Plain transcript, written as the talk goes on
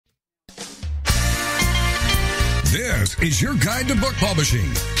This is your guide to book publishing.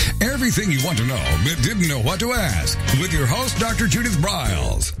 Everything you want to know but didn't know what to ask. With your host, Dr. Judith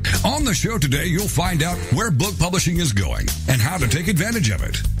Briles. On the show today, you'll find out where book publishing is going and how to take advantage of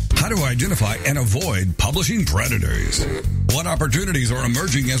it. How to identify and avoid publishing predators. What opportunities are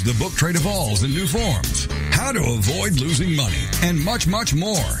emerging as the book trade evolves in new forms. How to avoid losing money, and much, much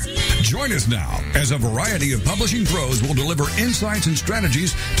more. Join us now as a variety of publishing pros will deliver insights and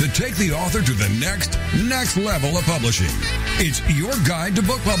strategies to take the author to the next level of publishing. It's your guide to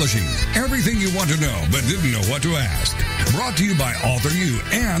book publishing. Everything you want to know but didn't know what to ask. Brought to you by AuthorU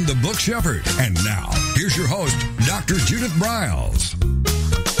and the BookShepherd. And now, here's your host, Dr. Judith Briles.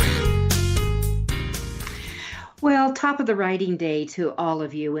 Well, top of the writing day to all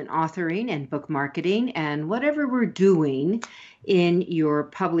of you in authoring and book marketing and whatever we're doing in your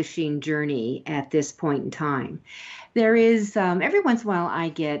publishing journey at this point in time. There is, every once in a while I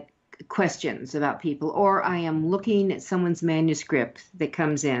get questions about people, or I am looking at someone's manuscript that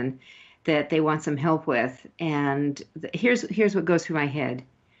comes in that they want some help with. And here's what goes through my head.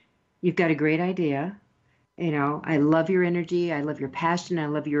 You've got a great idea. You know, I love your energy. I love your passion. I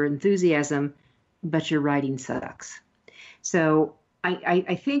love your enthusiasm. But your writing sucks. So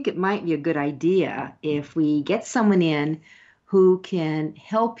I think it might be a good idea if we get someone in who can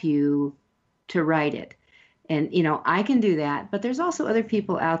help you to write it. And, you know, I can do that, but there's also other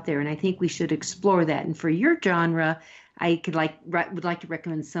people out there, and I think we should explore that. And for your genre, I would like to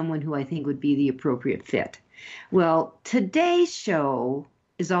recommend someone who I think would be the appropriate fit. Well, today's show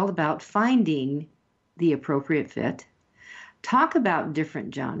is all about finding the appropriate fit, talk about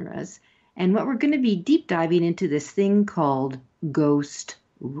different genres, and what we're going to be deep diving into this thing called ghost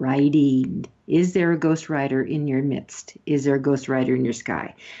writing. Is there a ghostwriter in your midst? Is there a ghostwriter in your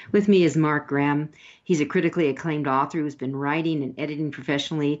sky? With me is Mark Graham. He's a critically acclaimed author who's been writing and editing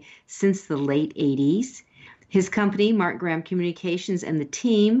professionally since the late 80s. His company, Mark Graham Communications, and the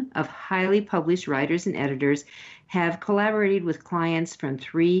team of highly published writers and editors have collaborated with clients from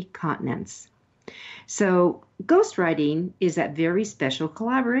 3 continents. So ghostwriting is that very special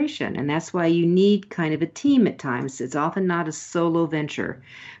collaboration, and that's why you need kind of a team at times. It's often not a solo venture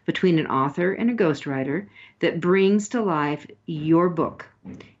between an author and a ghostwriter that brings to life your book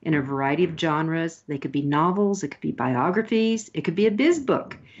in a variety of genres. They could be novels, it could be biographies, it could be a biz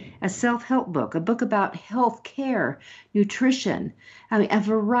book, a self-help book, a book about health care, nutrition, a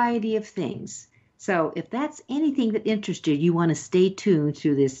variety of things. So if that's anything that interests you, you want to stay tuned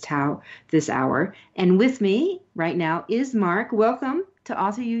through this hour. And with me right now is Mark. Welcome to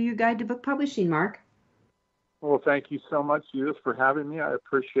AuthorU-Your Guide to Book Publishing, Mark. Well, thank you so much, Judith, for having me. I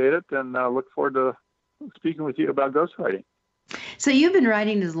appreciate it, and look forward to speaking with you about ghostwriting. So you've been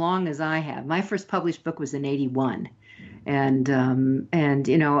writing as long as I have. My first published book was in '81. And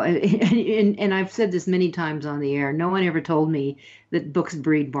you know, and I've said this many times on the air, no one ever told me that books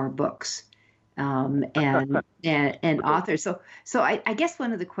breed more books. And authors. So I guess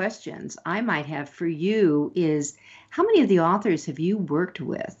one of the questions I might have for you is, how many of the authors have you worked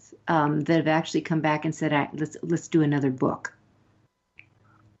with that have actually come back and said, let's do another book?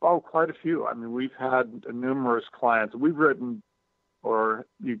 Oh, quite a few. I mean, we've had numerous clients. We've written or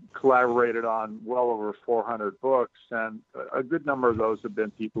you collaborated on well over 400 books, and a good number of those have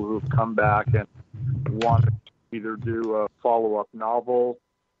been people who have come back and wanted to either do a follow-up novel.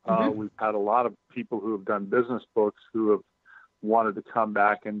 We've had a lot of people who have done business books who have wanted to come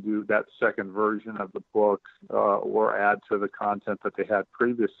back and do that second version of the book or add to the content that they had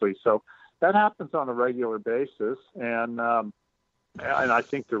previously. So that happens on a regular basis, and I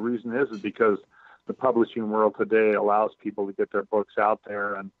think the reason is because the publishing world today allows people to get their books out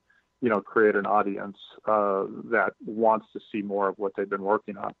there and, you know, create an audience that wants to see more of what they've been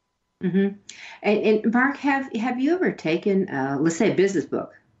working on. Mm-hmm. And Mark, have you ever taken, let's say, a business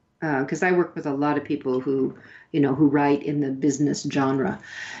book? Because I work with a lot of people who write in the business genre,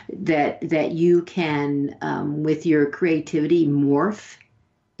 that you can, with your creativity, morph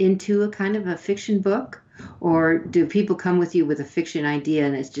into a kind of a fiction book, or do people come with you with a fiction idea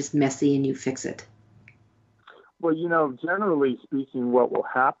and it's just messy and you fix it? Well, you know, generally speaking, what will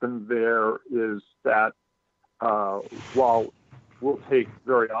happen there is that while we'll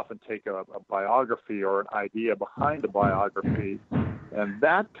very often take a biography or an idea behind a biography, and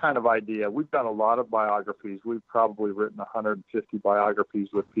that kind of idea, we've done a lot of biographies. We've probably written 150 biographies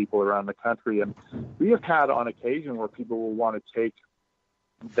with people around the country, and we have had on occasion where people will want to take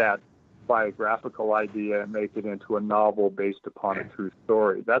that biographical idea and make it into a novel based upon a true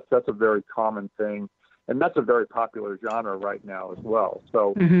story. That's a very common thing, and that's a very popular genre right now as well.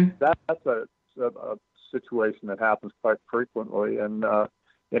 So that's a situation that happens quite frequently, and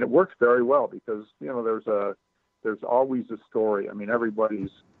it works very well because, you know, there's a there's always a story. I mean, everybody's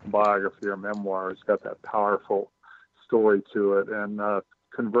biography or memoir has got that powerful story to it, and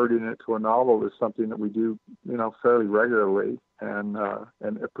converting it to a novel is something that we do, fairly regularly, and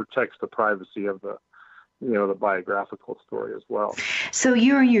it protects the privacy of the the biographical story as well. So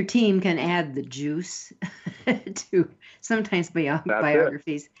you and your team can add the juice to sometimes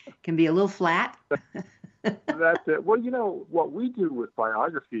biographies can be a little flat. That's it. Well, what we do with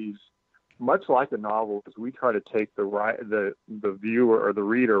biographies, much like a novel, is we try to take the viewer or the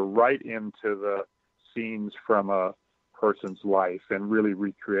reader right into the scenes from a person's life and really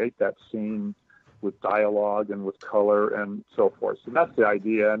recreate that scene with dialogue and with color and so forth. So that's the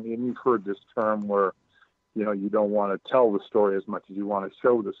idea. And you've heard this term where you don't want to tell the story as much as you want to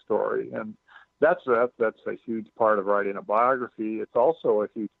show the story. And that's a huge part of writing a biography. It's also a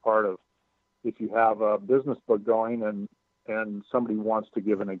huge part of if you have a business book going and somebody wants to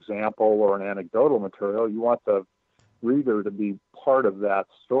give an example or an anecdotal material, you want the reader to be part of that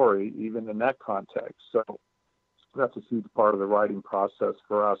story, even in that context. So that's a huge part of the writing process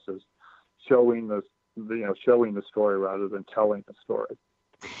for us, is showing the story rather than telling the story.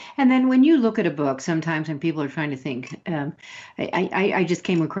 And then when you look at a book, sometimes when people are trying to think, I just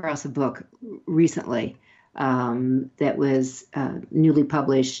came across a book recently that was newly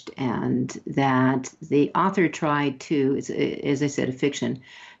published, and that the author tried to, as I said, a fiction,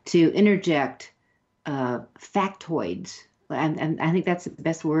 to interject factoids, and I think that's the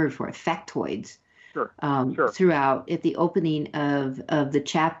best word for it, factoids. Sure. Throughout at the opening of the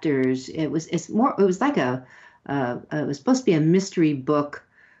chapters. It was like it was supposed to be a mystery book,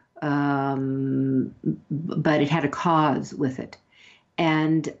 but it had a cause with it.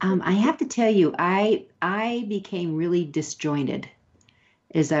 And I have to tell you, I became really disjointed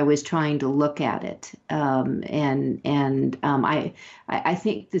as I was trying to look at it. I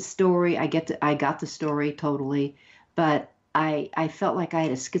think the story, I got the story totally, but I felt like I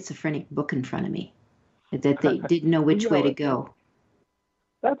had a schizophrenic book in front of me, that they didn't know which way to go.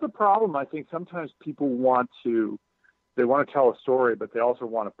 That's a problem. I think sometimes people want to tell a story, but they also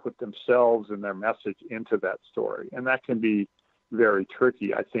want to put themselves and their message into that story. And that can be very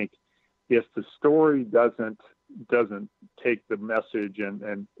tricky. I think if the story doesn't take the message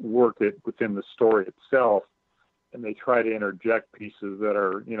and work it within the story itself, and they try to interject pieces that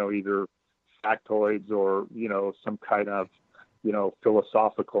are, either factoids or, some kind of,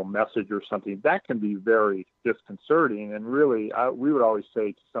 philosophical message or something, that can be very disconcerting. And really, we would always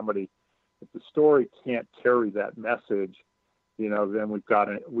say to somebody, if the story can't carry that message, then we've got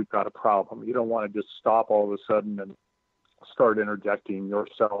a problem. You don't want to just stop all of a sudden and start interjecting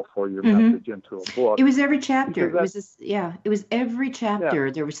yourself or your message into a book. It was every chapter. It was every chapter.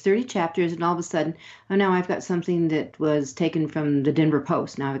 Yeah. There was 30 chapters, and all of a sudden, now I've got something that was taken from the Denver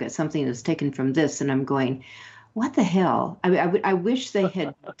Post. Now I've got something that's taken from this, and I'm going, what the hell? I wish they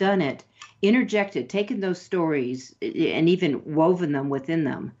had done it, interjected, taken those stories and even woven them within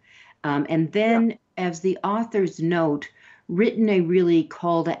them. And then, as the author's note, written a really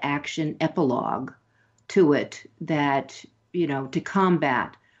call to action epilogue to it that, to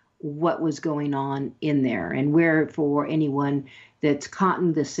combat what was going on in there, and where for anyone that's caught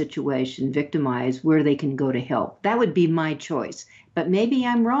in this situation, victimized, where they can go to help. That would be my choice. But maybe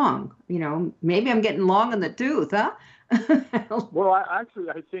I'm wrong. Maybe I'm getting long in the tooth, huh? Well, I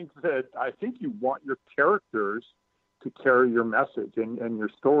think you want your characters to carry your message and your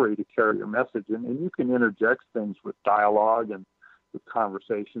story to carry your message. And you can interject things with dialogue and with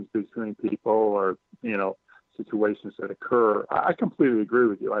conversations between people or, situations that occur. I completely agree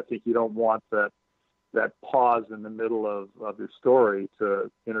with you. I think you don't want that pause in the middle of your story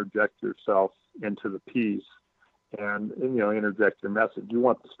to interject yourself into the piece and interject your message. You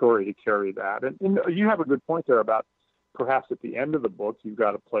want the story to carry that. And you have a good point there about perhaps at the end of the book, you've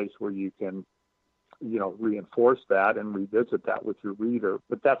got a place where you can reinforce that and revisit that with your reader,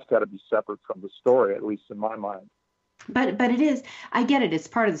 but that's got to be separate from the story, at least in my mind. But it is, I get it. It's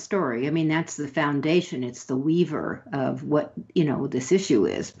part of the story. I mean, that's the foundation. It's the weaver of what, this issue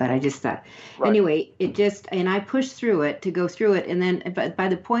is. But I just thought, Anyway, and I pushed through it to go through it. And then, but by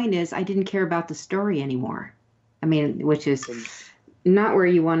the point is, I didn't care about the story anymore. I mean, which is not where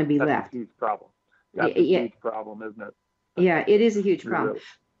you want to be left. That's a huge problem. That's a huge problem, isn't it? Yeah, it is a huge problem.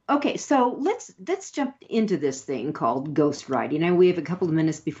 Okay, so let's jump into this thing called ghostwriting. And we have a couple of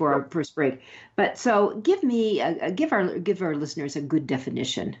minutes before our first break. But so give our listeners a good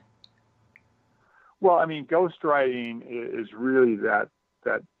definition. Well, I mean, ghostwriting is really that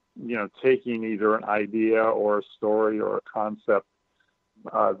taking either an idea or a story or a concept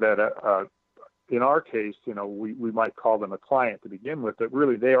that in our case, we might call them a client to begin with, but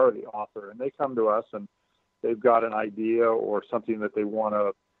really they are the author, and they come to us and they've got an idea or something that they want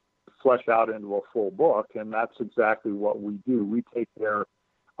to flesh out into a full book, and that's exactly what we do. We take their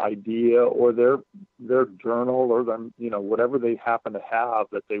idea or their journal or them, whatever they happen to have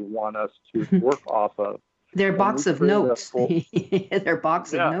that they want us to work off of. Their box of notes. Their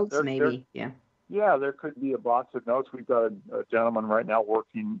box of notes, maybe. Yeah, there could be a box of notes. We've got a gentleman right now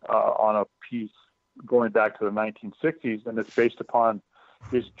working on a piece going back to the 1960s, and it's based upon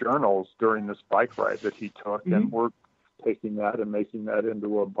his journals during this bike ride that he took, and we're taking that and making that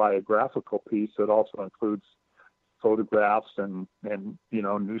into a biographical piece that also includes photographs and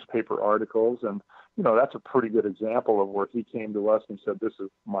newspaper articles. And, that's a pretty good example of where he came to us and said, this is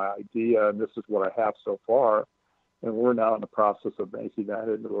my idea and this is what I have so far. And we're now in the process of making that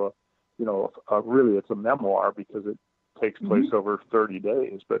into really it's a memoir because it takes place over 30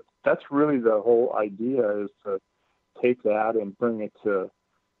 days. But that's really the whole idea, is to take that and bring it to,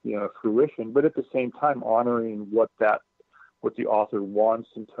 fruition, but at the same time honoring what the author wants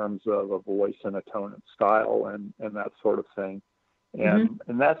in terms of a voice and a tone and style and that sort of thing. And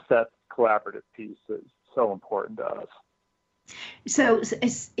that's that collaborative piece that's so important to us. So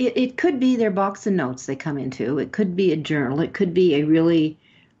it could be their box of notes they come into. It could be a journal. It could be a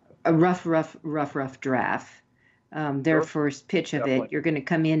rough draft. Their first pitch of it. You're going to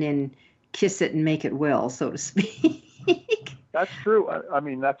come in and kiss it and make it well, so to speak. That's true. I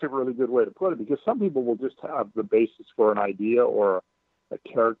mean, that's a really good way to put it, because some people will just have the basis for an idea or a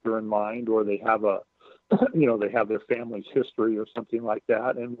character in mind, or they have they have their family's history or something like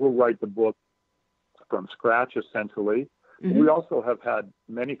that, and we'll write the book from scratch, essentially. We also have had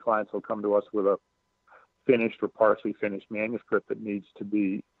many clients who'll come to us with a finished or partially finished manuscript that needs to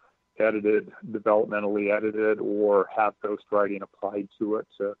be edited, developmentally edited, or have ghostwriting applied to it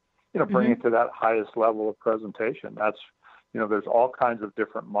to, bring it to that highest level of presentation. That's, there's all kinds of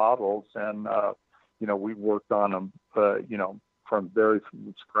different models, and, we've worked on them, from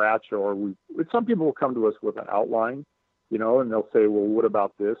scratch, or some people will come to us with an outline, and they'll say, well, what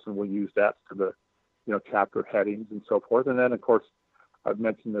about this? And we'll use that for the, chapter headings and so forth. And then, of course, I've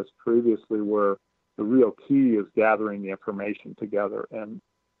mentioned this previously, where the real key is gathering the information together. And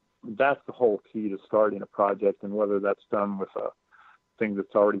that's the whole key to starting a project, and whether that's done with a thing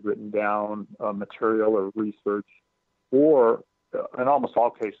that's already written down, material or research, or in almost all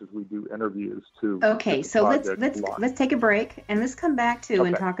cases we do interviews too. Okay, so let's take a break and let's come back to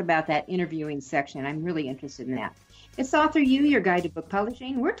and talk about that interviewing section. I'm really interested in that. It's AuthorU, your guide to book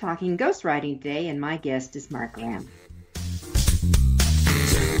publishing. We're talking ghostwriting today, and my guest is Mark Graham.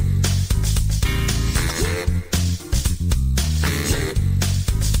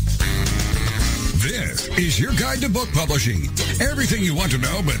 This is your guide to book publishing. Everything you want to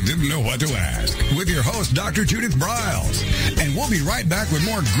know but didn't know what to ask. With your host, Dr. Judith Briles. And we'll be right back with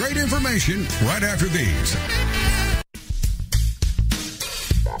more great information right after these.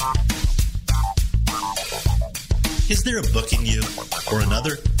 Is there a book in you or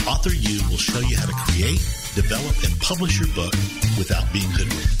another? AuthorU will show you how to create, develop, and publish your book without being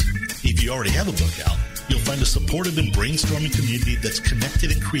hoodwinked. If you already have a book out, you'll find a supportive and brainstorming community that's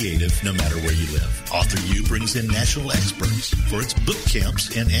connected and creative no matter where you live. AuthorU brings in national experts for its book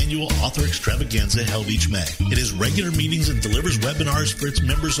camps and annual author extravaganza held each May. It has regular meetings and delivers webinars for its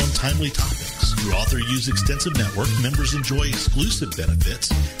members on timely topics. Through AuthorU's extensive network, members enjoy exclusive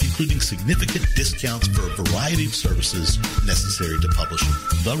benefits, including significant discounts for a variety of services necessary to publishing.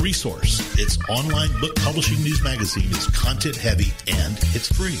 The Resource, its online book publishing news magazine, is content-heavy and it's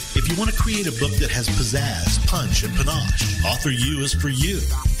free. If you want to create a book that has pizzazz, punch, and panache, AuthorU is for you.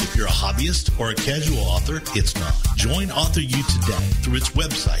 If you're a hobbyist or a casual author, it's not. Join AuthorU today through its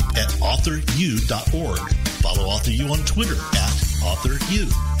website at AuthorU.org. Follow AuthorU on Twitter at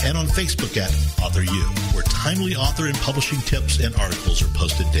AuthorU and on Facebook at AuthorU, where timely author and publishing tips and articles are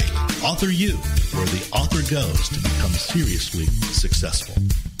posted daily. AuthorU, where the author goes to become seriously successful.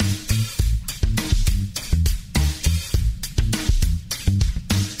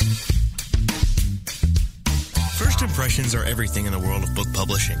 First impressions are everything in the world of book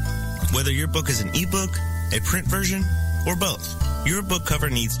publishing. Whether your book is an ebook, a print version, or both, your book cover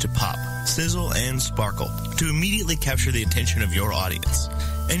needs to pop, sizzle, and sparkle to immediately capture the attention of your audience.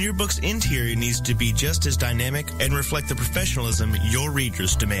 And your book's interior needs to be just as dynamic and reflect the professionalism your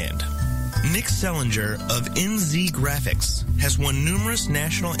readers demand. Nick Sellinger of NZ Graphics has won numerous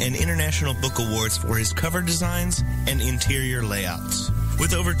national and international book awards for his cover designs and interior layouts.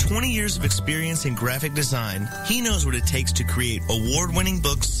 With over 20 years of experience in graphic design, he knows what it takes to create award-winning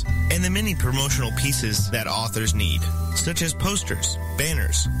books and the many promotional pieces that authors need, such as posters,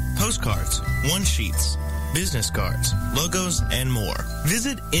 banners, postcards, one-sheets, business cards, logos, and more.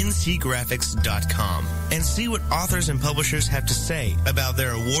 Visit ncgraphics.com and see what authors and publishers have to say about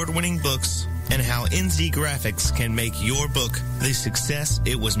their award-winning books and how NZ Graphics can make your book the success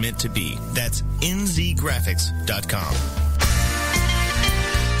it was meant to be. That's nzgraphics.com.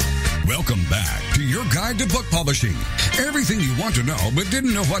 Welcome back to your guide to book publishing. Everything you want to know but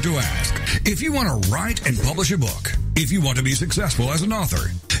didn't know what to ask. If you want to write and publish a book, if you want to be successful as an author,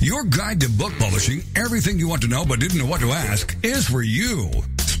 your guide to book publishing, everything you want to know but didn't know what to ask, is for you.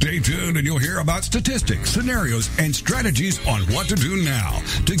 Stay tuned and you'll hear about statistics, scenarios, and strategies on what to do now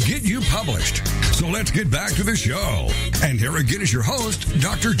to get you published. So let's get back to the show. And here again is your host,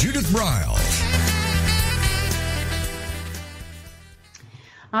 Dr. Judith Briles.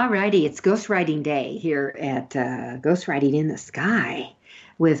 All righty, it's Ghostwriting Day here at Ghostwriting in the Sky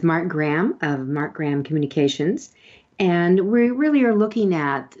with Mark Graham of Mark Graham Communications. And we really are looking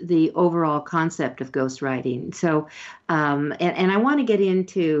at the overall concept of ghostwriting. So, and I want to get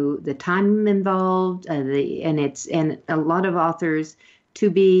into the time involved, and a lot of authors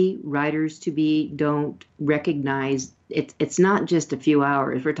writers don't recognize it's not just a few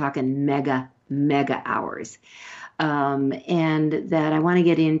hours. We're talking mega hours. And that I want to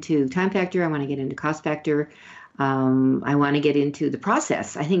get into time factor. I want to get into cost factor. I want to get into the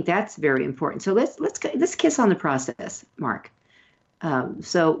process. I think that's very important. So let's kiss on the process, Mark.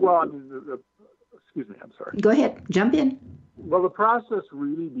 Excuse me, I'm sorry. Go ahead, jump in. Well, the process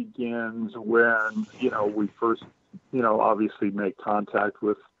really begins when we first obviously make contact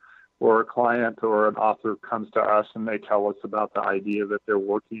with, or a client or an author comes to us and they tell us about the idea that they're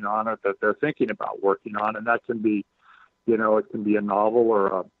working on it, that they're thinking about working on, and that can be, it can be a novel or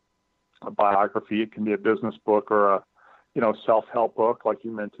a biography. It can be a business book or a, self-help book, like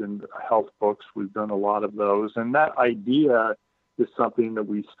you mentioned, health books. We've done a lot of those, and that idea is something that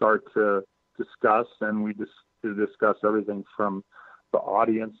we start to discuss, and we discuss everything from the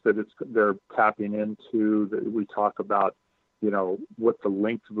audience that they're tapping into. That we talk about, what the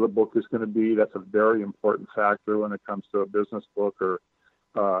length of the book is going to be. That's a very important factor when it comes to a business book or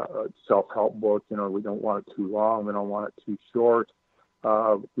a self-help book. We don't want it too long. We don't want it too short.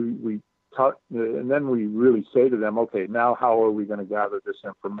 We talk, and then we really say to them, okay, now how are we going to gather this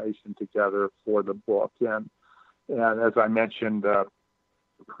information together for the book? And as I mentioned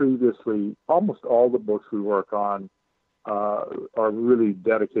previously, almost all the books we work on are really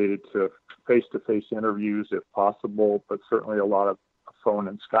dedicated to face-to-face interviews if possible, but certainly a lot of phone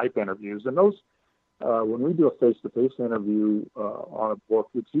and Skype interviews. And those, when we do a face-to-face interview on a book,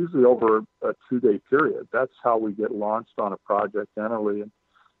 it's usually over a 2-day period. That's how we get launched on a project generally. And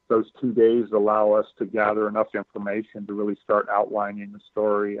those 2 days allow us to gather enough information to really start outlining the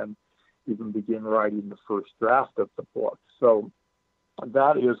story and even begin writing the first draft of the book. So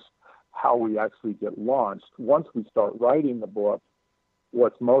that is how we actually get launched. Once we start writing the book,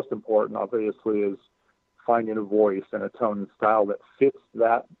 what's most important, obviously, is finding a voice and a tone and style that fits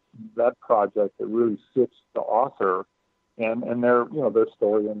that project, that really fits the author and their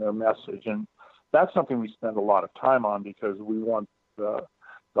story and their message. And that's something we spend a lot of time on because we want the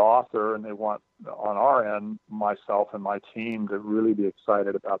author, and they want, on our end, myself and my team, to really be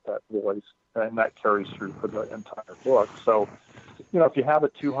excited about that voice, and that carries through for the entire book. So, if you have a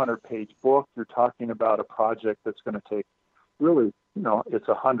 200-page book, you're talking about a project that's going to take really, it's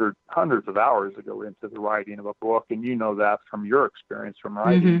hundreds of hours to go into the writing of a book, and that from your experience from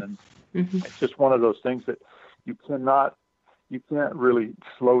writing. Mm-hmm. And it's just one of those things that you can't really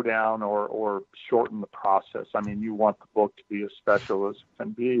slow down or shorten the process. I mean, you want the book to be as special as it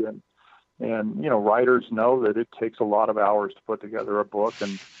can be, and writers know that it takes a lot of hours to put together a book,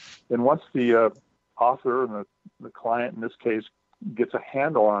 and once the author and the client in this case gets a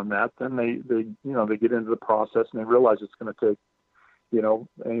handle on that, then they get into the process and they realize it's going to take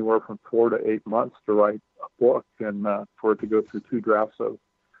anywhere from 4 to 8 months to write a book, and for it to go through 2 drafts of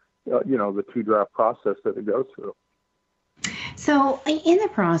the 2-draft process that it goes through. So in the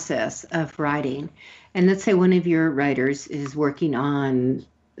process of writing, and let's say one of your writers is working on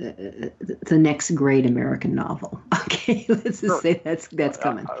the next great American novel. Okay, let's just say that's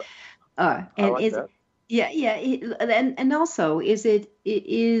coming. And like that. Yeah. And also, is it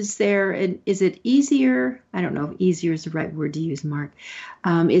easier? I don't know if easier is the right word to use, Mark.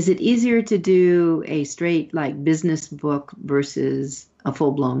 Is it easier to do a straight business book versus a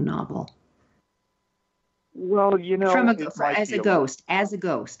full-blown novel? Well, as a ghost. I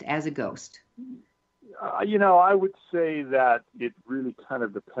would say that it really kind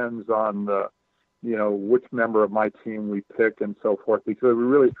of depends on the, which member of my team we pick and so forth, because we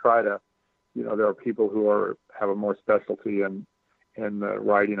really try to, there are people who have a more specialty in the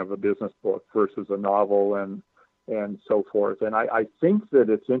writing of a business book versus a novel, and and so forth. And I think that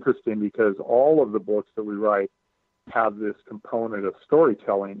it's interesting because all of the books that we write have this component of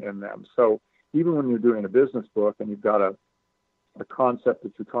storytelling in them. So even when you're doing a business book and you've got a concept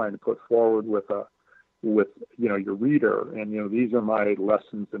that you're trying to put forward with your reader, and these are my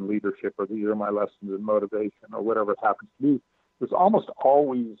lessons in leadership, or these are my lessons in motivation, or whatever it happens to be, there's almost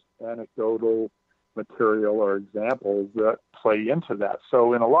always anecdotal material or examples that play into that.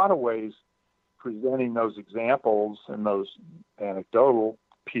 So in a lot of ways, presenting those examples and those anecdotal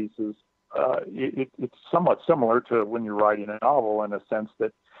pieces, it's somewhat similar to when you're writing a novel, in a sense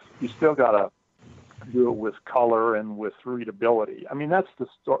that you still got to do it with color and with readability. I mean, that's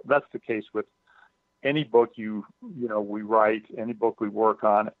the case with any book we write, any book we work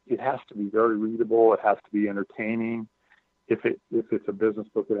on. It has to be very readable. It has to be entertaining. If it's a business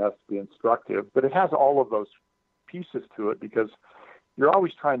book, it has to be instructive. But it has all of those pieces to it, because you're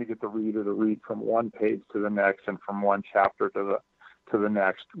always trying to get the reader to read from one page to the next and from one chapter to the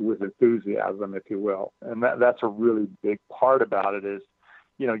next with enthusiasm, if you will. And that's a really big part about it is,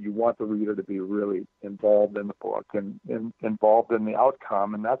 you want the reader to be really involved in the book and involved in the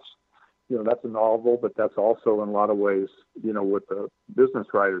outcome. And that's a novel, but that's also in a lot of ways, what the business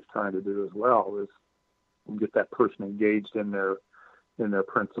writer's trying to do as well, is get that person engaged in their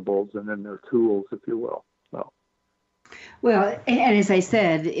principles and in their tools, if you will. So. Well, and as I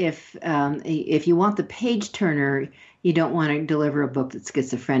said, if you want the page turner, you don't want to deliver a book that's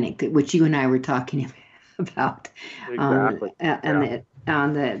schizophrenic, which you and I were talking about. Exactly.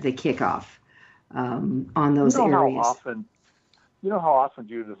 On the kickoff on those areas. How often,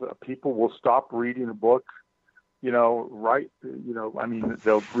 Judith, people will stop reading a book, they'll read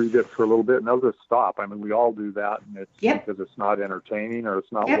it for a little bit and they'll just stop. I mean, we all do that, and it's because it's not entertaining or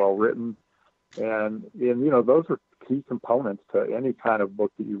it's not well written. And those are key components to any kind of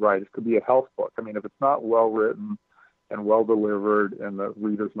book that you write. It could be a health book. I mean, if it's not well written and well delivered and the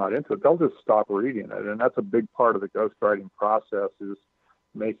reader's not into it, they'll just stop reading it. And that's a big part of the ghostwriting process, is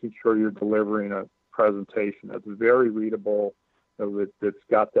making sure you're delivering a presentation that's very readable, that's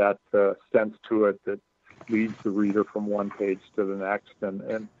got that sense to it that leads the reader from one page to the next.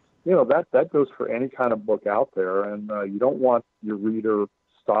 And that goes for any kind of book out there. And you don't want your reader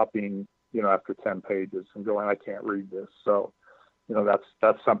stopping, after 10 pages and going, I can't read this. So,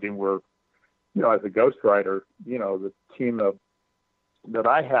 that's something where, as a ghostwriter, the team that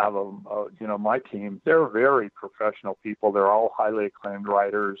I have, my team, they're very professional people. They're all highly acclaimed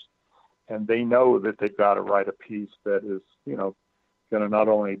writers, and they know that they've got to write a piece that is, going to not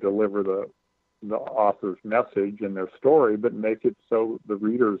only deliver the author's message and their story, but make it so the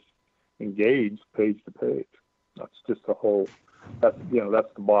reader's engaged page to page. That's just that's the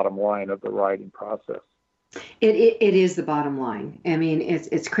bottom line of the writing process. It is the bottom line. I mean,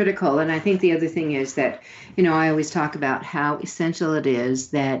 it's critical. And I think the other thing is that, I always talk about how essential it is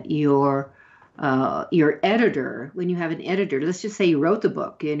that your editor, when you have an editor, let's just say you wrote the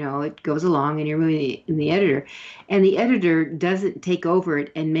book, it goes along and you're moving in the editor, and the editor doesn't take over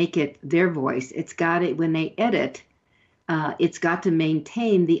it and make it their voice. It's got to, when they edit, it's got to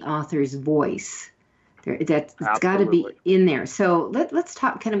maintain the author's voice. It's got to be in there. So let's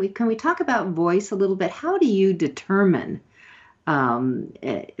talk. Can we talk about voice a little bit? How do you determine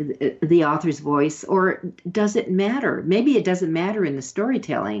the author's voice, or does it matter? Maybe it doesn't matter in the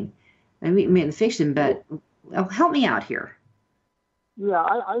storytelling. I mean in the fiction, but help me out here. Yeah,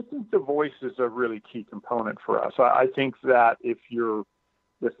 I think the voice is a really key component for us. I think that if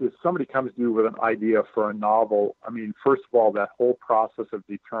somebody comes to you with an idea for a novel, I mean, first of all, that whole process of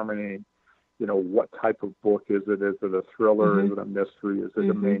determining, what type of book is it? Is it a thriller? Mm-hmm. Is it a mystery? Is it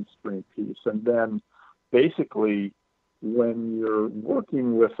a mainstream piece? And then basically, when you're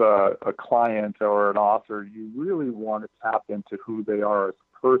working with a client or an author, you really want to tap into who they are as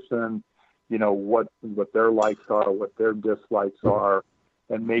a person, what their likes are, what their dislikes are,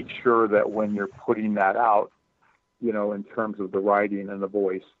 and make sure that when you're putting that out, in terms of the writing and the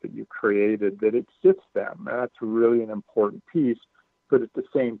voice that you created, that it fits them. And that's really an important piece. But at the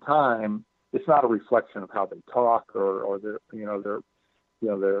same time, it's not a reflection of how they talk or their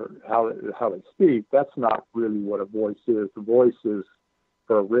how they speak. That's not really what a voice is. The voice is,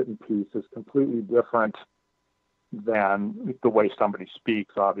 for a written piece, is completely different than the way somebody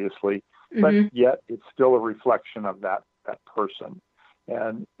speaks, obviously, but yet it's still a reflection of that person.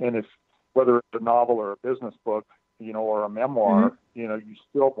 And if, whether it's a novel or a business book, or a memoir, you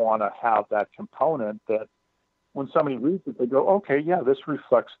still want to have that component that when somebody reads it, they go, okay, yeah, this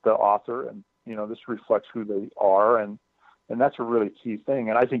reflects the author, and this reflects who they are, and that's a really key thing.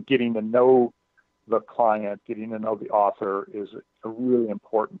 And I think getting to know the client, getting to know the author is a really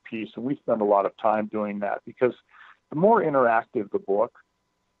important piece, and we spend a lot of time doing that, because the more interactive the book,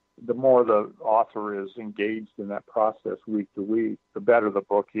 the more the author is engaged in that process week to week, the better the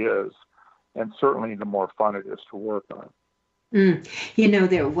book is, and certainly the more fun it is to work on.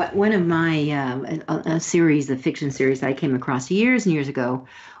 One of my a fiction series I came across years and years ago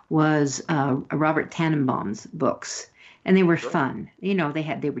was Robert Tannenbaum's books, and they were fun. They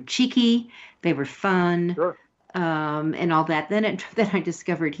were cheeky, they were fun, and all that. Then I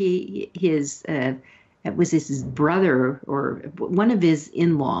discovered it was his brother or one of his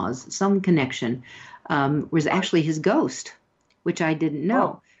in-laws, some connection, was actually his ghost, which I didn't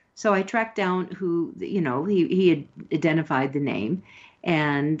know. Oh. So I tracked down who, he had identified the name,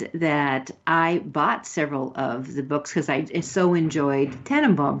 and that I bought several of the books because I so enjoyed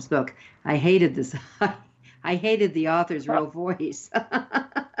Tannenbaum's book. I hated this. I hated the author's real voice. It's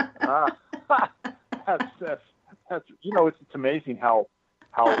amazing how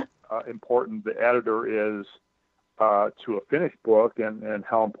important the editor is to a finished book, and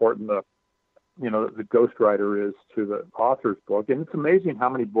how important the ghostwriter is to the author's book. And it's amazing how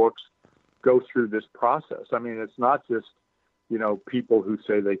many books go through this process. I mean, it's not just, people who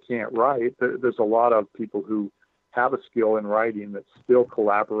say they can't write. There's a lot of people who have a skill in writing that still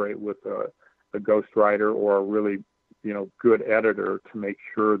collaborate with a ghostwriter or a really, good editor to make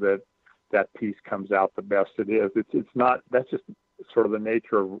sure that that piece comes out the best it is. It's not, that's just sort of the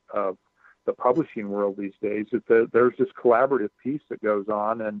nature of the publishing world these days. There's this collaborative piece that goes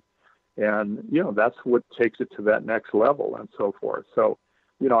on, and that's what takes it to that next level and so forth. So,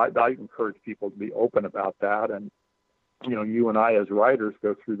 I encourage people to be open about that. And, you and I as writers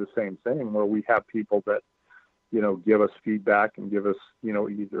go through the same thing, where we have people that, give us feedback and give us,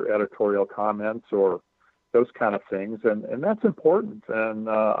 either editorial comments or those kind of things. And that's important. And,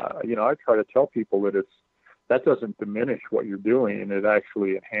 I try to tell people that that doesn't diminish what you're doing, and it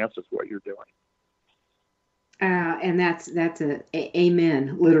actually enhances what you're doing. And that's a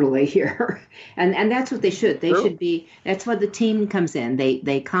amen, literally here, and that's what they should. They should be. That's what the team comes in.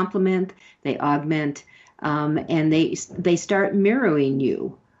 They complement, they augment, and they start mirroring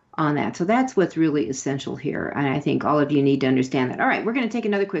you on that. So that's what's really essential here, and I think all of you need to understand that. All right, we're going to take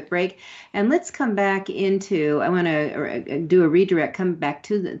another quick break, and let's come back into. I want to do a redirect. Come back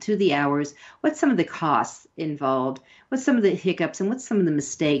to the hours. What's some of the costs involved? What's some of the hiccups, and what's some of the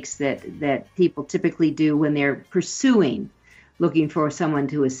mistakes that people typically do when they're looking for someone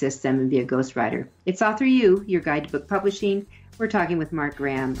to assist them and be a ghostwriter? It's AuthorU, your guide to book publishing. We're talking with Mark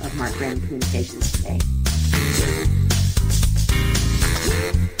Graham of Mark Graham Communications today.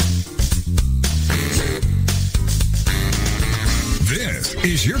 This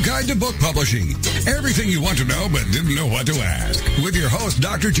is your guide to book publishing. Everything you want to know but didn't know what to ask. With your host,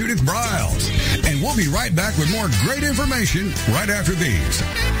 Dr. Judith Briles. And we'll be right back with more great information right after these.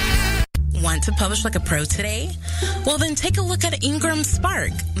 Want to publish like a pro today? Well, then take a look at Ingram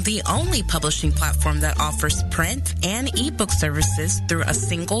Spark, the only publishing platform that offers print and ebook services through a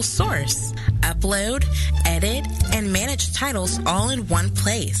single source. Upload, edit, and manage titles all in one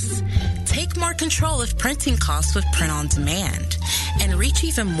place. Take more control of printing costs with print on demand, and reach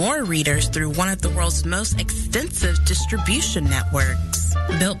even more readers through one of the world's most extensive distribution networks.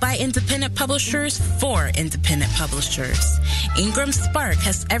 Built by independent publishers for independent publishers, Ingram Spark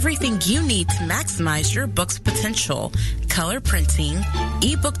has everything you need to maximize your book's potential: color printing,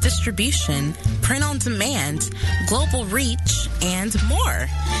 ebook distribution, print on demand, global reach, and more.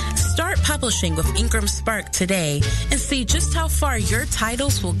 Start publishing with Ingram Spark today and see just how far your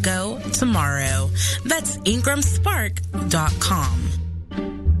titles will go tomorrow. That's ingramspark.com.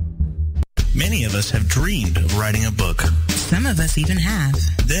 Many of us have dreamed of writing a book. Some of us even have.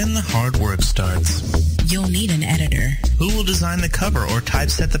 Then the hard work starts. You'll need an editor. Who will design the cover or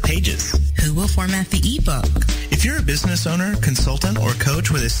typeset the pages? Who will format the ebook? If you're a business owner, consultant, or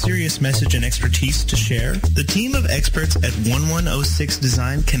coach with a serious message and expertise to share, the team of experts at 1106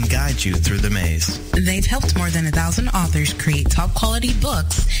 Design can guide you through the maze. They've helped more than 1,000 authors create top-quality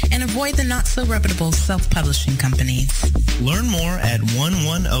books and avoid the not-so-reputable self-publishing companies. Learn more at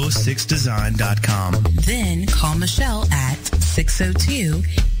 1106design.com. Then call Michelle at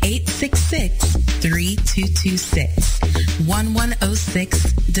 602-866-3226.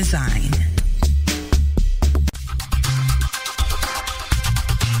 1106 Design.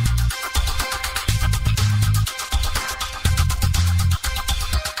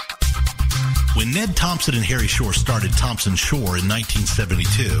 When Ned Thompson and Harry Shore started Thompson Shore in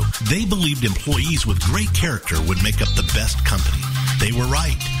 1972, they believed employees with great character would make up the best company. They were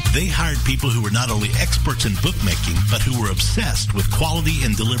right. They hired people who were not only experts in bookmaking, but who were obsessed with quality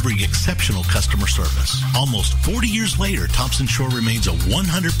and delivering exceptional customer service. Almost 40 years later, Thompson Shore remains a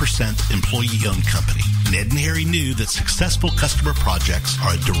 100% employee-owned company. Ned and Harry knew that successful customer projects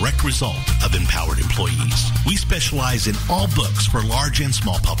are a direct result of empowered employees. We specialize in all books for large and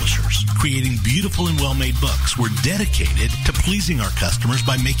small publishers. Creating beautiful and well-made books, we're dedicated to pleasing our customers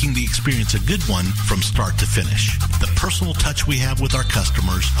by making the experience a good one from start to finish. The personal touch we have with our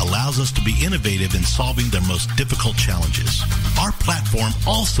customers allows us to be innovative in solving their most difficult challenges. Our platform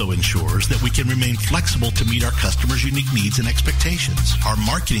also ensures that we can remain flexible to meet our customers' unique needs and expectations. Our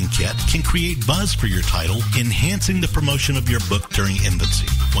marketing kit can create buzz for your title, enhancing the promotion of your book during infancy.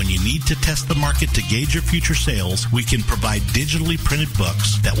 When you need to test the market to gauge your future sales, we can provide digitally printed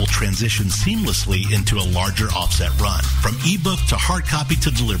books that will transition seamlessly into a larger offset run. From ebook to hard copy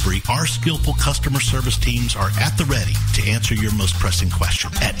to delivery, our skillful customer service teams are at the ready to answer your most pressing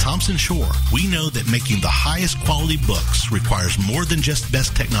question. At Thompson Shore, we know that making the highest quality books requires more than just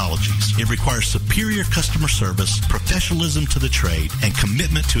best technologies. It requires superior customer service, professionalism to the trade, and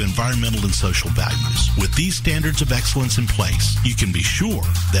commitment to environmental and social values. With these standards of excellence in place, you can be sure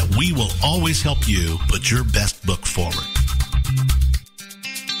that we will always help you put your best book forward.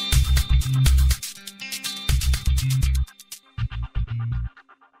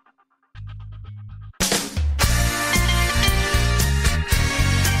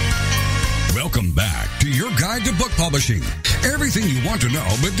 Welcome back to your guide to book publishing. Everything you want to know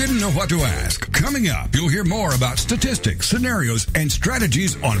but didn't know what to ask. Coming up, you'll hear more about statistics, scenarios, and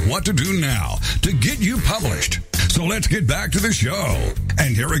strategies on what to do now to get you published. So let's get back to the show.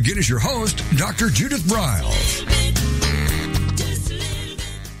 And here again is your host, Dr. Judith Briles.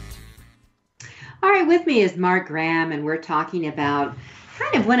 All right, with me is Mark Graham, and we're talking about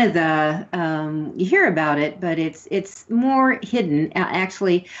kind of one of the, you hear about it, but it's more hidden.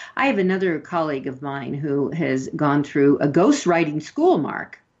 Actually, I have another colleague of mine who has gone through a ghostwriting school,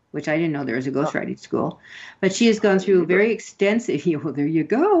 Mark, which I didn't know there was a ghostwriting school, but she has gone through a very extensive, well, there you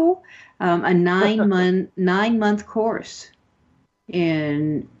go, a 9-month course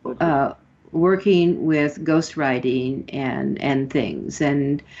in working with ghostwriting and things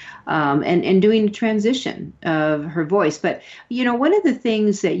and doing the transition of her voice. But, you know, one of the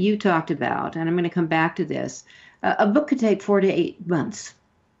things that you talked about, and I'm going to come back to this, a book could take 4 to 8 months.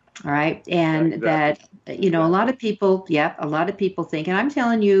 All right. And exactly. That, you know, a lot of people think, and I'm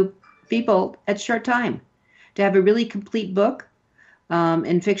telling you, people, it's short time to have a really complete book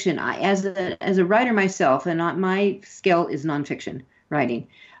in fiction. As a writer myself, and my skill is nonfiction writing.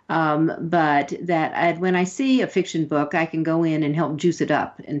 But that when I see a fiction book, I can go in and help juice it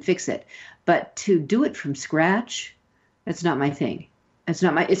up and fix it. But to do it from scratch, that's not my thing. It's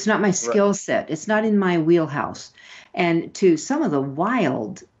not my skill set. It's not in my wheelhouse. And to some of the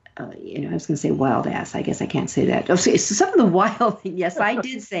wild, I was going to say wild ass. I guess I can't say that. Okay, so some of the wild. Yes, I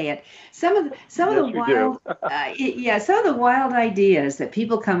did say it. Some of the wild. Some of the wild ideas that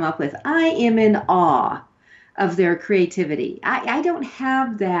people come up with. I am in awe of their creativity. I don't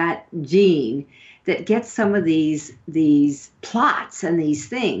have that gene that gets some of these plots and these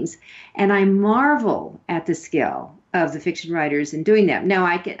things, and I marvel at the skill of the fiction writers in doing that.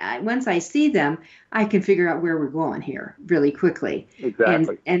 Now, once I see them, I can figure out where we're going here really quickly.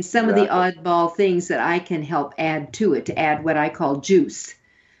 Exactly. And some of the oddball things that I can help add to it, to add what I call juice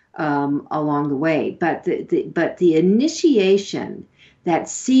along the way. But the initiation, that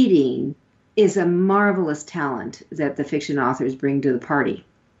seeding, is a marvelous talent that the fiction authors bring to the party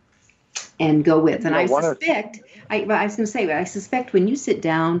and go with. And I suspect when you sit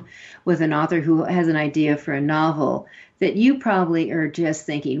down with an author who has an idea for a novel, that you probably are just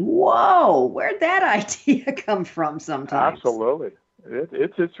thinking, whoa, where'd that idea come from sometimes? Absolutely.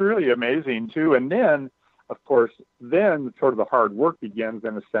 It's really amazing, too. And then, of course, then sort of the hard work begins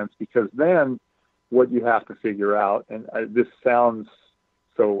in a sense, because then what you have to figure out, and this sounds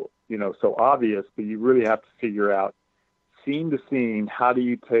so obvious, but you really have to figure out scene to scene, how do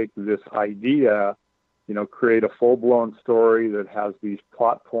you take this idea, create a full-blown story that has these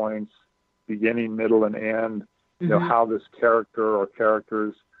plot points, beginning, middle, and end, how this character or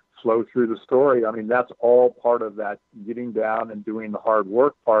characters flow through the story. I mean, that's all part of that getting down and doing the hard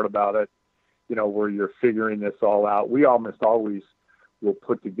work part about it, where you're figuring this all out. We almost always will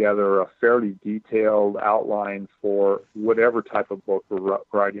put together a fairly detailed outline for whatever type of book we're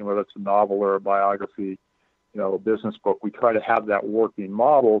writing, whether it's a novel or a biography, a business book. We try to have that working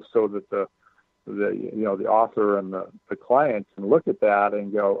model so that the author and the client can look at that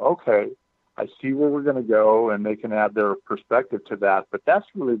and go, okay, I see where we're going to go, and they can add their perspective to that. But that's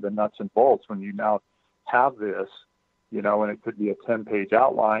really the nuts and bolts when you now have this, and it could be a 10-page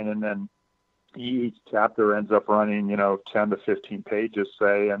outline, and then each chapter ends up running, 10 to 15 pages,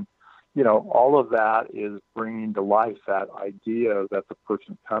 say, and, all of that is bringing to life that idea that the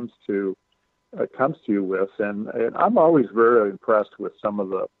person comes to you with. And I'm always very impressed with some of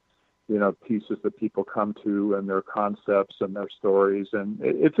the, pieces that people come to and their concepts and their stories. And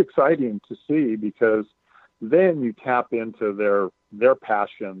it's exciting to see, because then you tap into their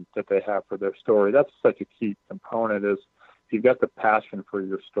passion that they have for their story. That's such a key component, is if you've got the passion for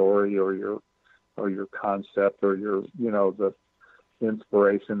your story or your concept or your, the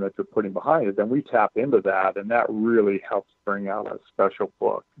inspiration that you're putting behind it, then we tap into that, and that really helps bring out a special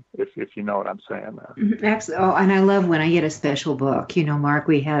book, if you know what I'm saying there. Absolutely. Oh, and I love when I get a special book. Mark,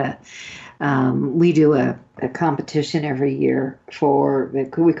 we had we do a competition every year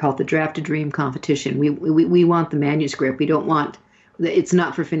we call it the Draft a Dream competition. We want the manuscript. We don't want, it's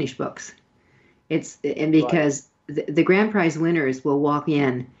not for finished books. And because the grand prize winners will walk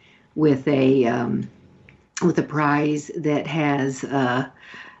in with a prize that has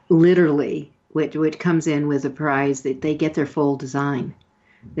literally, which comes in with a prize that they get their full design.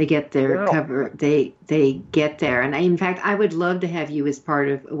 They get their cover. They get there. And in fact, I would love to have you as part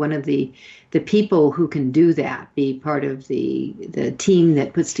of one of the people who can do that, be part of the team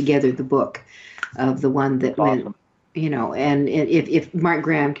that puts together the book of the one that went, and if Mark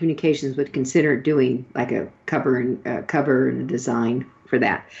Graham Communications would consider doing like a cover and a design for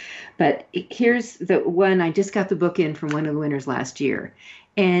that. But here's the one. I just got the book in from one of the winners last year.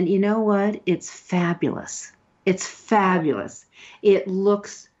 And you know what? It's fabulous. It's fabulous. The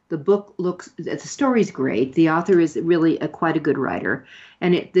book looks, the story's great. The author is really quite a good writer.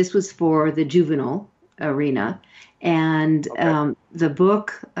 And this was for the juvenile arena. And the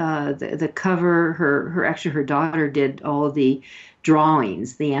book, the cover, her daughter did all of the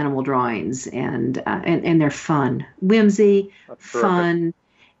drawings, the animal drawings, and they're fun, whimsy, fun.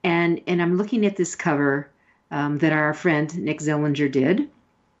 And I'm looking at this cover that our friend Nick Zellinger did,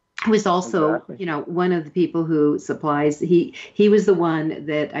 who was also, one of the people who supplies. He was the one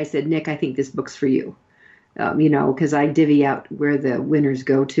that I said, Nick, I think this book's for you. Because I divvy out where the winners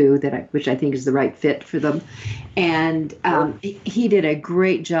go to, which I think is the right fit for them. And he did a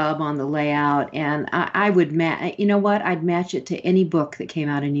great job on the layout. And I would I'd match it to any book that came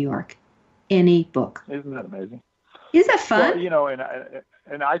out in New York. Any book. Isn't that amazing? Isn't that fun? Well,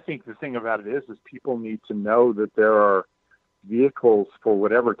 and I think the thing about it is people need to know that there are vehicles for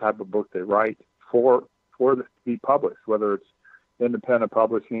whatever type of book they write for to be published, whether it's independent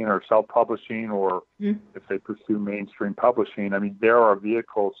publishing or self-publishing, or if they pursue mainstream publishing. I mean, there are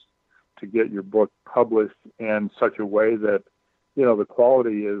vehicles to get your book published in such a way that, the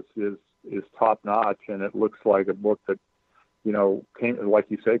quality is top-notch, and it looks like a book that,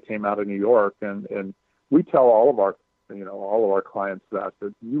 came out of New York. And we tell all of our clients that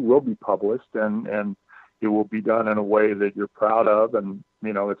you will be published, and it will be done in a way that you're proud of. And,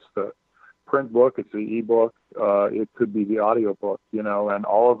 it's the print book, it's the ebook, it could be the audio book, and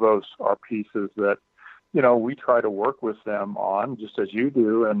all of those are pieces that, we try to work with them on, just as you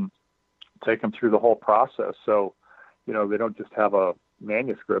do, and take them through the whole process. So, they don't just have a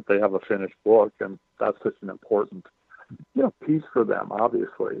manuscript, they have a finished book, and that's such an important, piece for them,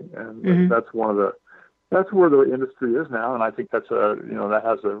 obviously. And that's where the industry is now. And I think that's that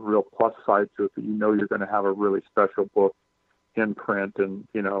has a real plus side to it, that you're going to have a really special book in print, and,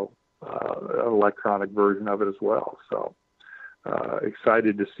 an electronic version of it as well. So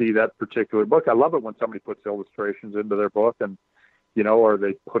excited to see that particular book. I love it when somebody puts illustrations into their book, and, or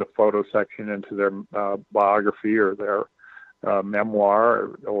they put a photo section into their biography or their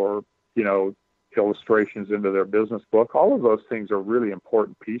memoir, or, illustrations into their business book. All of those things are really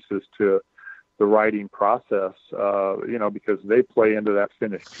important pieces to the writing process, because they play into that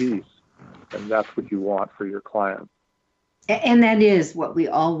finished piece, and that's what you want for your client. And that is what we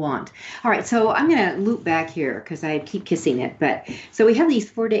all want. All right, so I'm going to loop back here because I keep kissing it. But so we have these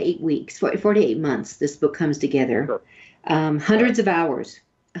 4 to 8 weeks, 4 to 8 months. This book comes together, sure. Hundreds of hours.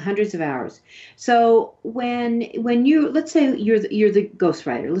 So when you, let's say you're the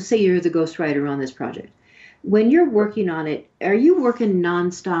ghostwriter. Let's say you're the ghostwriter on this project. When you're working on it, are you working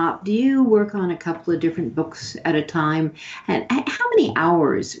nonstop? Do you work on a couple of different books at a time? And how many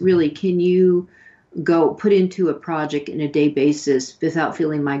hours really can you go put into a project in a day basis without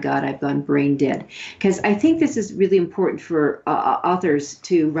feeling, my God, I've gone brain dead? Because I think this is really important for authors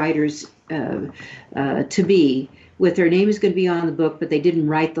writers to be, with their name is going to be on the book, but they didn't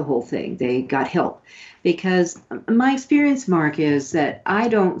write the whole thing. They got help. Because my experience, Mark, is that I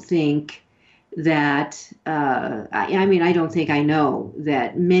don't think that, I don't think I know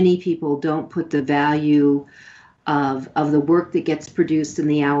that many people don't put the value of the work that gets produced and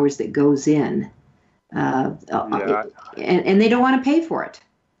the hours that goes in, and they don't want to pay for it.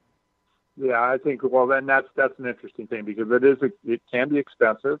 Yeah, I think, well, then that's an interesting thing, because it can be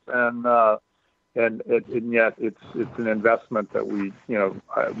expensive, and yet it's an investment that we,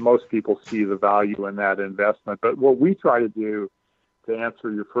 most people see the value in that investment. But what we try to do, to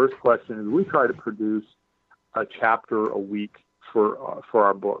answer your first question, is we try to produce a chapter a week for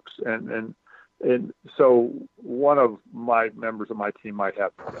our books, and so one of my members of my team might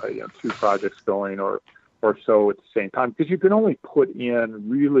have 2 projects going or so at the same time, because you can only put in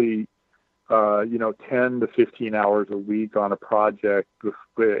really 10 to 15 hours a week on a project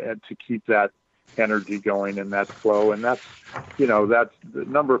and to keep that energy going and that flow. And that's the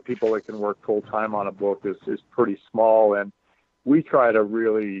number of people that can work full time on a book is pretty small. And we try to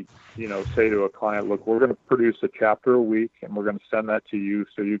really, say to a client, look, we're going to produce a chapter a week, and we're going to send that to you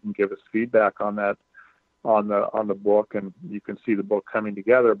so you can give us feedback on that, on the book, and you can see the book coming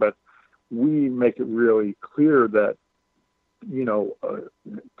together. But we make it really clear that, to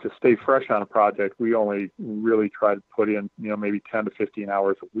stay fresh on a project, we only really try to put in, maybe 10 to 15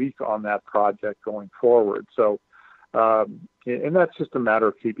 hours a week on that project going forward. So, and that's just a matter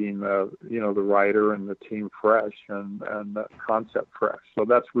of keeping the writer and the team fresh and the concept fresh. So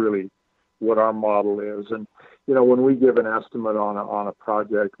that's really what our model is. And, when we give an estimate on a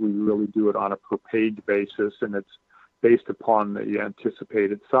project, we really do it on a per page basis, and it's based upon the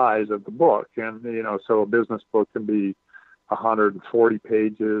anticipated size of the book. And, so a business book can be 140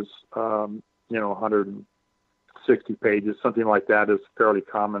 pages, 160 pages, something like that is fairly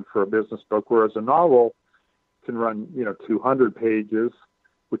common for a business book, whereas a novel can run, 200 pages,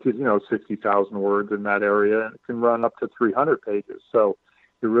 which is, 60,000 words in that area, and it can run up to 300 pages. So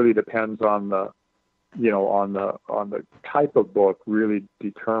it really depends on the type of book. Really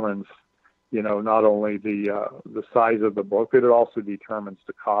determines, not only the size of the book, but it also determines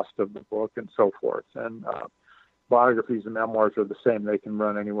the cost of the book and so forth. And biographies and memoirs are the same. They can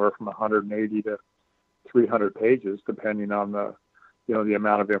run anywhere from 180 to 300 pages, depending on the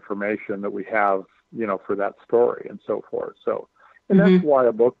amount of information that we have, for that story and so forth. So, and that's why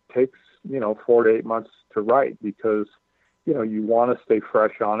a book takes, 4 to 8 months to write, because, you want to stay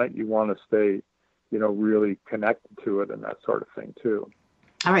fresh on it. You want to stay, really connected to it and that sort of thing too.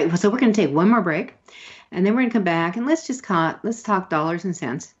 All right. So we're going to take one more break, and then we're going to come back, and let's talk dollars and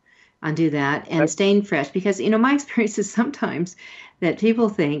cents. Undo that and staying fresh, because my experience is sometimes that people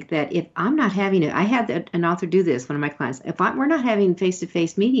think that if I'm not having it, I had an author do this, one of my clients, we're not having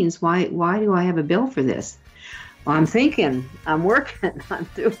face-to-face meetings, why do I have a bill for this? Well, I'm thinking, I'm working, I'm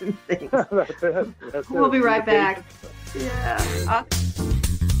doing things. We'll be right back. Yeah.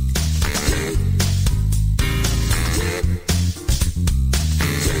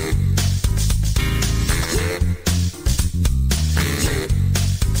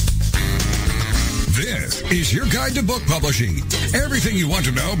 This is your guide to book publishing. Everything you want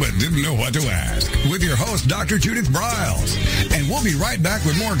to know but didn't know what to ask. With your host, Dr. Judith Briles. And we'll be right back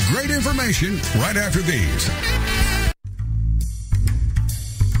with more great information right after these.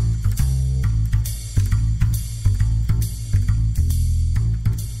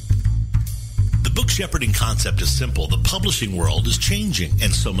 The book shepherding concept is simple. The publishing world is changing,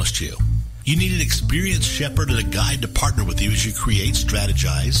 and so must you. You need an experienced shepherd and a guide to partner with you as you create,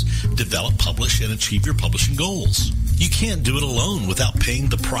 strategize, develop, publish, and achieve your publishing goals. You can't do it alone without paying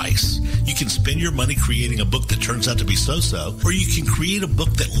the price. You can spend your money creating a book that turns out to be so-so, or you can create a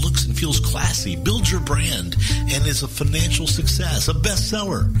book that looks and feels classy, builds your brand, and is a financial success, a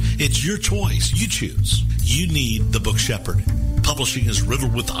bestseller. It's your choice. You choose. You need the book shepherd. Publishing is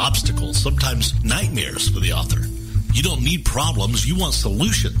riddled with obstacles, sometimes nightmares for the author. You don't need problems. You want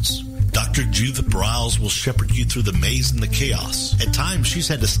solutions. Dr. Judith Briles will shepherd you through the maze and the chaos. At times, she's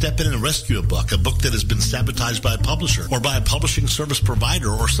had to step in and rescue a book that has been sabotaged by a publisher or by a publishing service provider,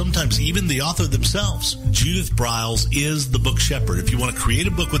 or sometimes even the author themselves. Judith Briles is the book shepherd if you want to create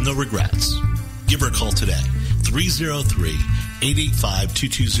a book with no regrets. Give her a call today.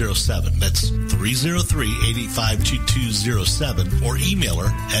 303-885-2207. That's 303-885-2207, or email her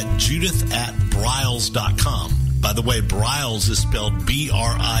at judith@briles.com. By the way, Briles is spelled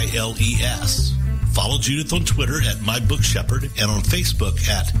B-R-I-L-E-S. Follow Judith on Twitter at MyBookShepherd and on Facebook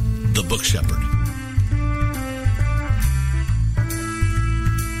at The Book Shepherd.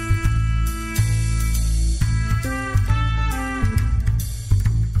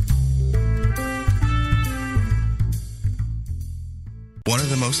 One of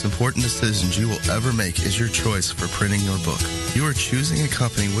the most important decisions you will ever make is your choice for printing your book. You are choosing a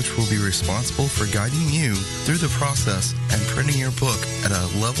company which will be responsible for guiding you through the process and printing your book at a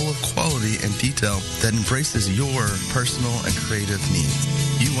level of quality and detail that embraces your personal and creative needs.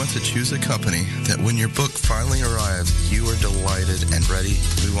 You want to choose a company that when your book finally arrives, you are delighted and ready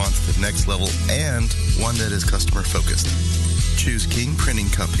to move on to the next level, and one that is customer focused. Choose King Printing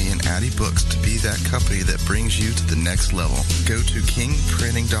Company and Addy Books to be that company that brings you to the next level. Go to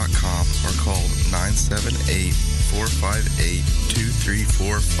kingprinting.com or call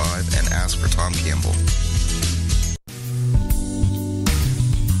 978-458-2345 and ask for Tom Campbell.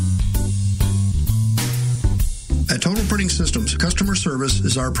 At Total Printing Systems, customer service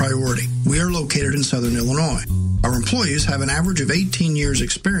is our priority. We are located in Southern Illinois. Our employees have an average of 18 years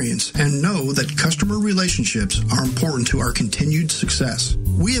experience and know that customer relationships are important to our continued success.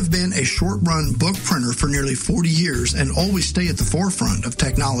 We have been a short-run book printer for nearly 40 years and always stay at the forefront of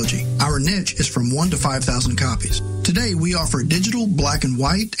technology. Our niche is from 1 to 5,000 copies. Today, we offer digital, black and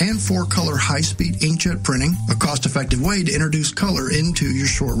white, and 4-color high-speed inkjet printing, a cost-effective way to introduce color into your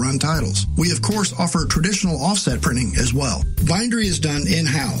short-run titles. We, of course, offer traditional offset printing as well. Bindery is done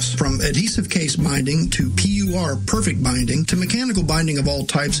in-house, from adhesive case binding to PUR perfect binding to mechanical binding of all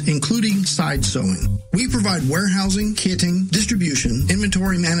types, including side sewing. We provide warehousing, kitting, distribution,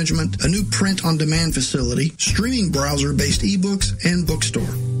 inventory management, a new print-on-demand facility, streaming browser-based ebooks, and bookstore.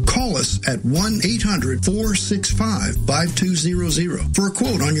 Call us at 1-800-465-5200 for a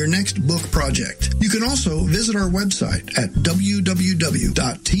quote on your next book project. You can also visit our website at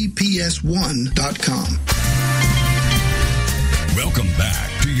www.tps1.com. Welcome back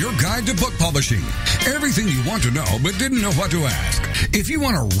to your guide to book publishing. Everything you want to know but didn't know what to ask. If you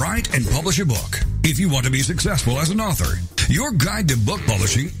want to write and publish a book, if you want to be successful as an author, your guide to book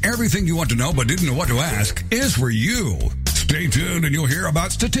publishing, everything you want to know but didn't know what to ask, is for you. Stay tuned and you'll hear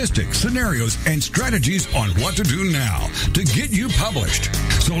about statistics, scenarios, and strategies on what to do now to get you published.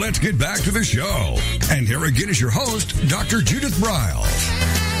 So let's get back to the show. And here again is your host, Dr. Judith Briles.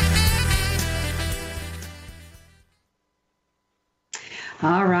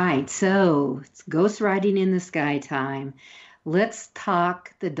 All right, so it's ghostwriting in the sky time. Let's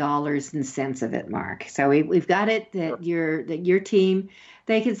talk the dollars and cents of it, Mark. So we've got it that your team,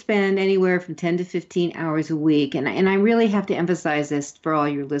 they can spend anywhere from 10 to 15 hours a week, and I really have to emphasize this for all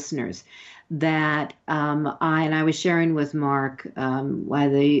your listeners that I was sharing with Mark why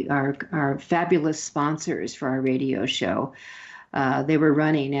they are fabulous sponsors for our radio show. They were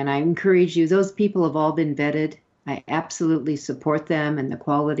running, and I encourage you. Those people have all been vetted. I absolutely support them and the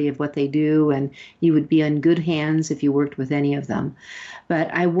quality of what they do, and you would be in good hands if you worked with any of them.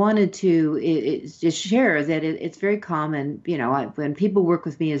 But I wanted to just share that it's very common, when people work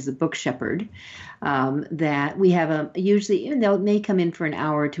with me as the BookShepherd, that we have usually, even though it may come in for an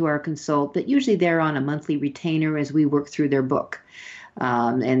hour to our consult, but usually they're on a monthly retainer as we work through their book.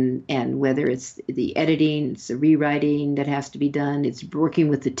 And whether it's the editing, it's the rewriting that has to be done, it's working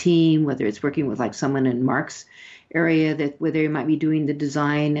with the team, whether it's working with like someone in Mark's area where they might be doing the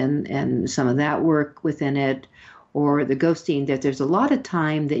design and some of that work within it, or the ghosting, that there's a lot of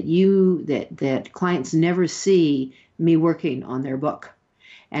time that clients never see me working on their book.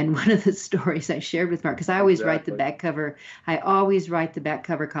 And one of the stories I shared with Mark, because I always write the back cover,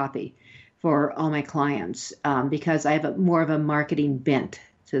 copy for all my clients because I have more of a marketing bent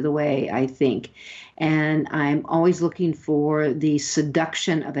to the way I think. And I'm always looking for the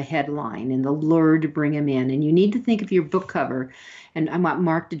seduction of a headline and the lure to bring them in. And you need to think of your book cover, and I want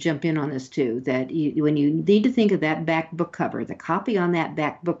Mark to jump in on this too, that when you need to think of that back book cover, the copy on that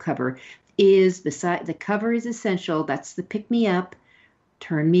back book cover is beside the cover is essential. That's the pick me up,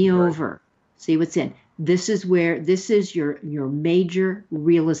 turn me over, see what's in. This is your major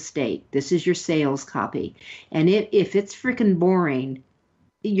real estate. This is your sales copy. And if it's freaking boring,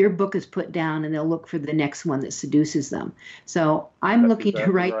 your book is put down and they'll look for the next one that seduces them. So I'm looking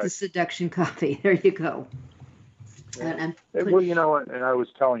to write the seduction copy. There you go. Yeah. And I was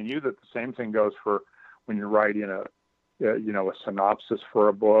telling you that the same thing goes for when you're writing a synopsis for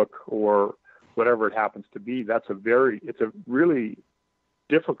a book or whatever it happens to be. It's a really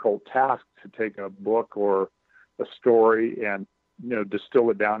difficult task to take a book or a story and distill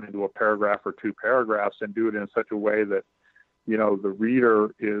it down into a paragraph or two paragraphs and do it in such a way that the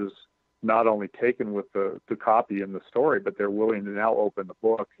reader is not only taken with the copy and the story, but they're willing to now open the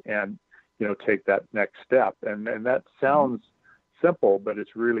book and take that next step. And that sounds simple, but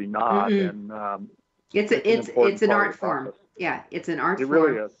it's really not. Mm-hmm. And it's an art form. Yeah, it's an art form. It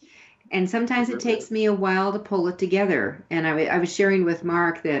really is. And sometimes it takes me a while to pull it together. And I was sharing with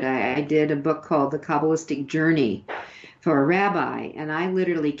Mark that I did a book called The Kabbalistic Journey, for a rabbi, and I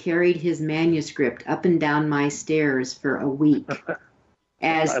literally carried his manuscript up and down my stairs for a week.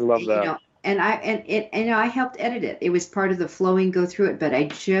 As I love that. You know, and I helped edit it. It was part of the flowing go through it, but I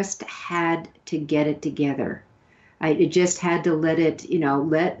just had to get it together. I just had to let it,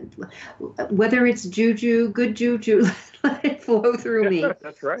 whether it's juju, good juju, let it flow through me.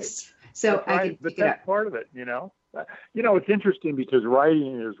 That's right. So that's right. But that's part of it, it's interesting because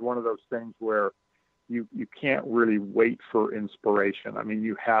writing is one of those things where you can't really wait for inspiration. I mean,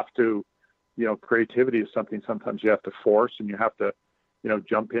 you have to, creativity is something sometimes you have to force, and you have to,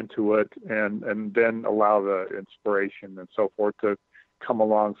 jump into it and then allow the inspiration and so forth to come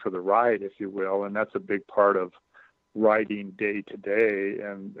along for the ride, if you will. And that's a big part of writing day to day,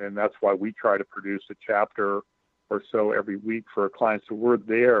 and that's why we try to produce a chapter or so every week for our clients. So we're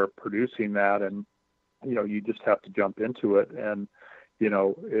there producing that, and you just have to jump into it, and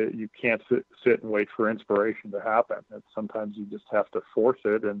you can't sit and wait for inspiration to happen. And sometimes you just have to force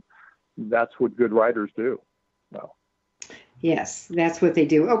it, and that's what good writers do. So. Yes, that's what they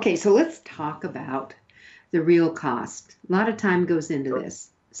do. Okay, so let's talk about the real cost. A lot of time goes into this.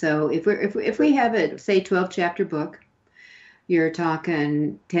 So if we have a, say, 12-chapter book, you're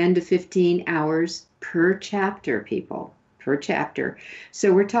talking 10 to 15 hours per chapter, people, per chapter.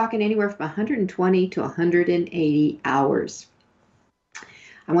 So we're talking anywhere from 120 to 180 hours.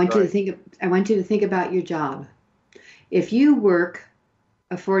 I want you to think about your job. If you work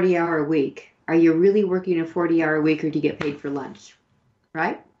a 40-hour week, are you really working a 40-hour week, or do you get paid for lunch?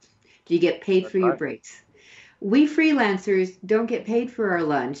 Right? Do you get paid for your breaks? We freelancers don't get paid for our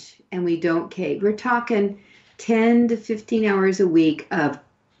lunch, and we don't pay. We're talking 10 to 15 hours a week of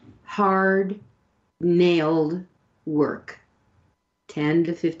hard, nailed work. 10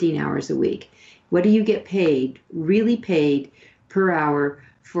 to 15 hours a week. What do you get paid, really paid per hour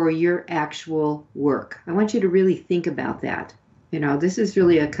for your actual work? I want you to really think about that. This is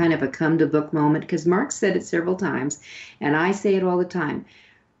really a kind of a come to book moment, because Mark said it several times, and I say it all the time.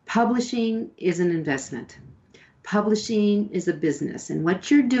 Publishing is an investment. Publishing is a business, and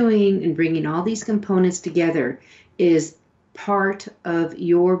what you're doing and bringing all these components together is part of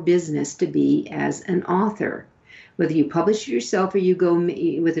your business to be as an author. Whether you publish yourself or you go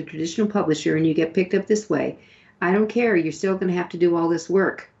with a traditional publisher and you get picked up this way, I don't care. You're still going to have to do all this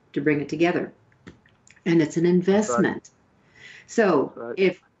work to bring it together, and it's an investment. Right. So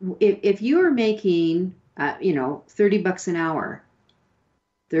right. If you are making $30 an hour,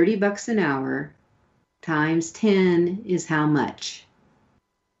 $30 an hour times 10 is how much?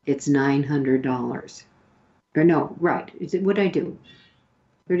 It's $900. Or no, right. Is it what I do?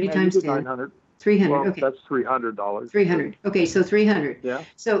 30 times 10. 900. 300. Well, okay. That's $300. 300. Okay, so 300. Yeah.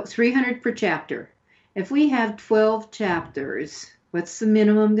 So 300 per chapter. If we have 12 chapters, what's the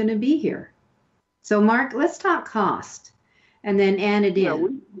minimum going to be here? So Mark, let's talk cost and then add it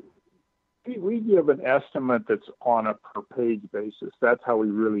in. We give an estimate that's on a per page basis. That's how we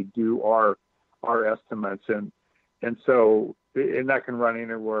really do our estimates, and that can run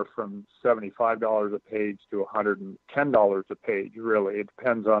anywhere from $75 a page to $110 a page. Really, it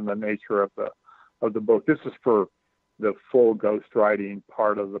depends on the nature of the book. This is for the full ghostwriting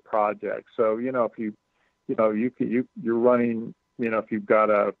part of the project. So you're running, if you've got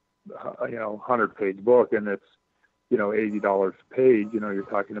a 100-page book and it's $80 a page, you're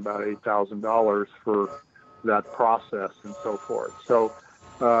talking about $8,000 for that process and so forth. So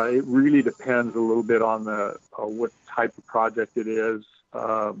it really depends a little bit on the what type of project it is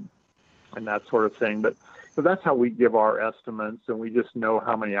and that sort of thing. But so that's how we give our estimates, and we just know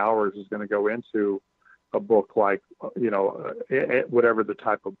how many hours is going to go into a book, like whatever the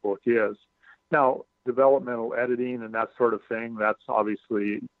type of book is. Now, developmental editing and that sort of thing, that's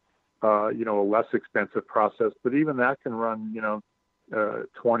obviously a less expensive process, but even that can run $20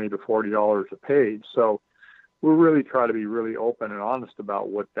 to $40 a page. So we really try to be really open and honest about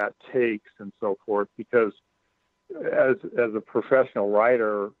what that takes and so forth, because as a professional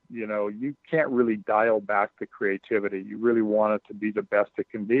writer, you can't really dial back the creativity. You really want it to be the best it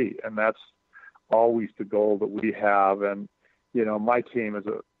can be, and that's always the goal that we have. And my team is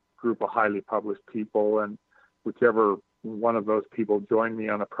a group of highly published people, and whichever one of those people join me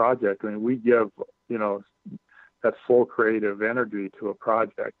on a project, we give that full creative energy to a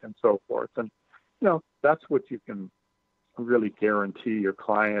project and so forth. And that's what you can really guarantee your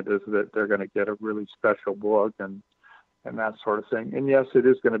client, is that they're going to get a really special book and that sort of thing. And yes, it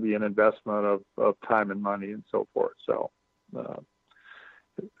is going to be an investment of time and money and so forth. So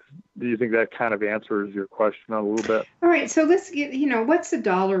do you think that kind of answers your question a little bit? All right. So let's get, what's the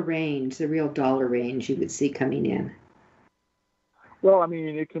dollar range, the real dollar range you would see coming in? Well, I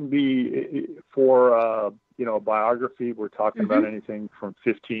mean, it can be for a biography. We're talking about anything from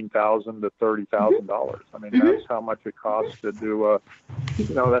 $15,000 to $30,000. I mean, that's how much it costs to do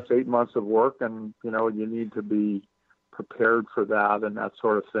that's 8 months of work, and you need to be prepared for that and that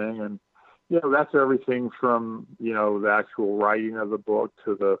sort of thing. And that's everything from the actual writing of the book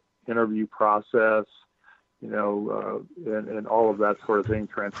to the interview process, and all of that sort of thing,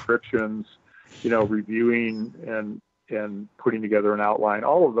 transcriptions, reviewing and putting together an outline.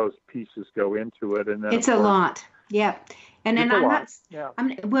 All of those pieces go into it, and then it's a lot. Yeah, and I'm not. Yeah.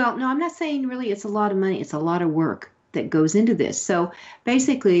 I'm not saying really it's a lot of money. It's a lot of work that goes into this. So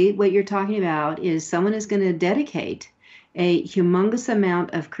basically, what you're talking about is someone is going to dedicate a humongous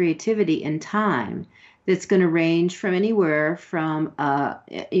amount of creativity and time that's going to range from anywhere from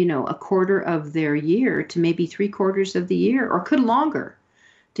a quarter of their year to maybe 3/4 of the year, or could longer,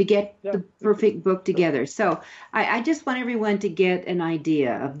 to get the perfect book together. So I just want everyone to get an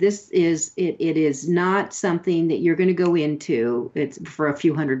idea of this. It is not something that you're going to go into. It's for a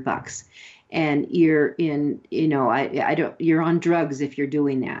few $100, and you're in, you're on drugs if you're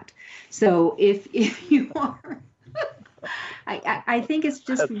doing that. So if you are, I think it's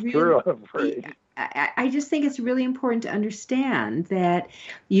just That's really, true, I'm afraid. I just think it's really important to understand that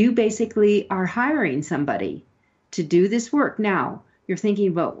you basically are hiring somebody to do this work. Now, you're thinking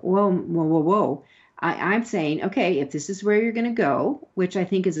about, whoa. I'm saying, okay, if this is where you're going to go, which I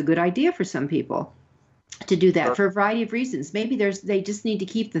think is a good idea for some people to do that for a variety of reasons. Maybe they just need to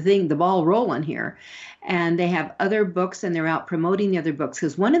keep the ball rolling here, and they have other books and they're out promoting the other books.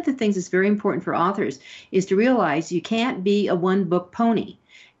 Because one of the things that's very important for authors is to realize you can't be a one-book pony.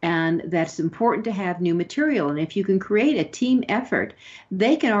 And that's important to have new material. And if you can create a team effort,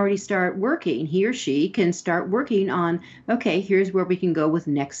 they can already start working. He or she can start working on, okay, here's where we can go with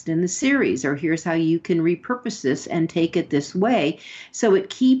next in the series, or here's how you can repurpose this and take it this way. So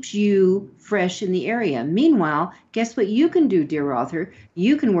it keeps you fresh in the area. Meanwhile, guess what you can do, dear author?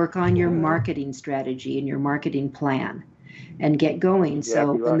 You can work on your marketing strategy and your marketing plan and get going.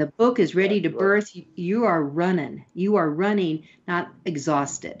 So when the book is ready to birth, you are running. You are running, not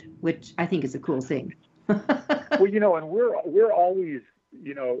exhausted, which I think is a cool thing. Well, and we're always,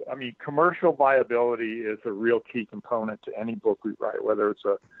 commercial viability is a real key component to any book we write, whether it's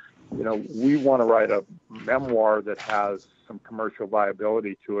we want to write a memoir that has some commercial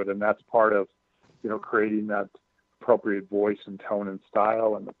viability to it. And that's part of, creating that appropriate voice and tone and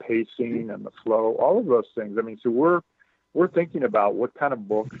style and the pacing and the flow, all of those things. I mean, so we're thinking about what kind of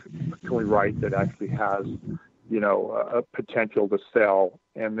book can we write that actually has, a potential to sell.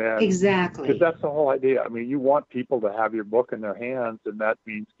 And then exactly, because that's the whole idea. I mean, you want people to have your book in their hands, and that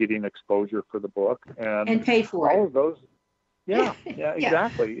means getting exposure for the book and pay for all it. of those. Yeah,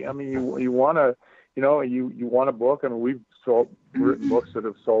 exactly. I mean, you want to, you want a book. I mean, we've written books that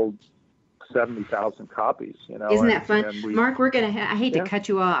have sold 70,000 copies. Isn't that fun? Mark, we're going to I hate to cut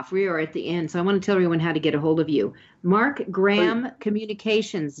you off. We are at the end, so I want to tell everyone how to get a hold of you.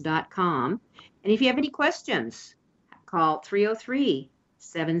 MarkGrahamCommunications.com. And if you have any questions, call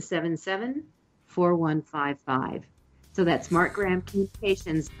 303-777-4155. So that's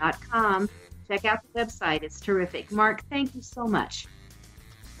MarkGrahamCommunications.com. Check out the website. It's terrific. Mark, thank you so much.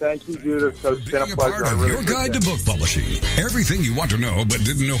 Thank you, Judith. It's been a Being pleasure. part of your guide to book publishing. Everything you want to know but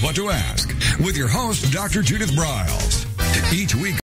didn't know what to ask. With your host, Dr. Judith Briles. Each week,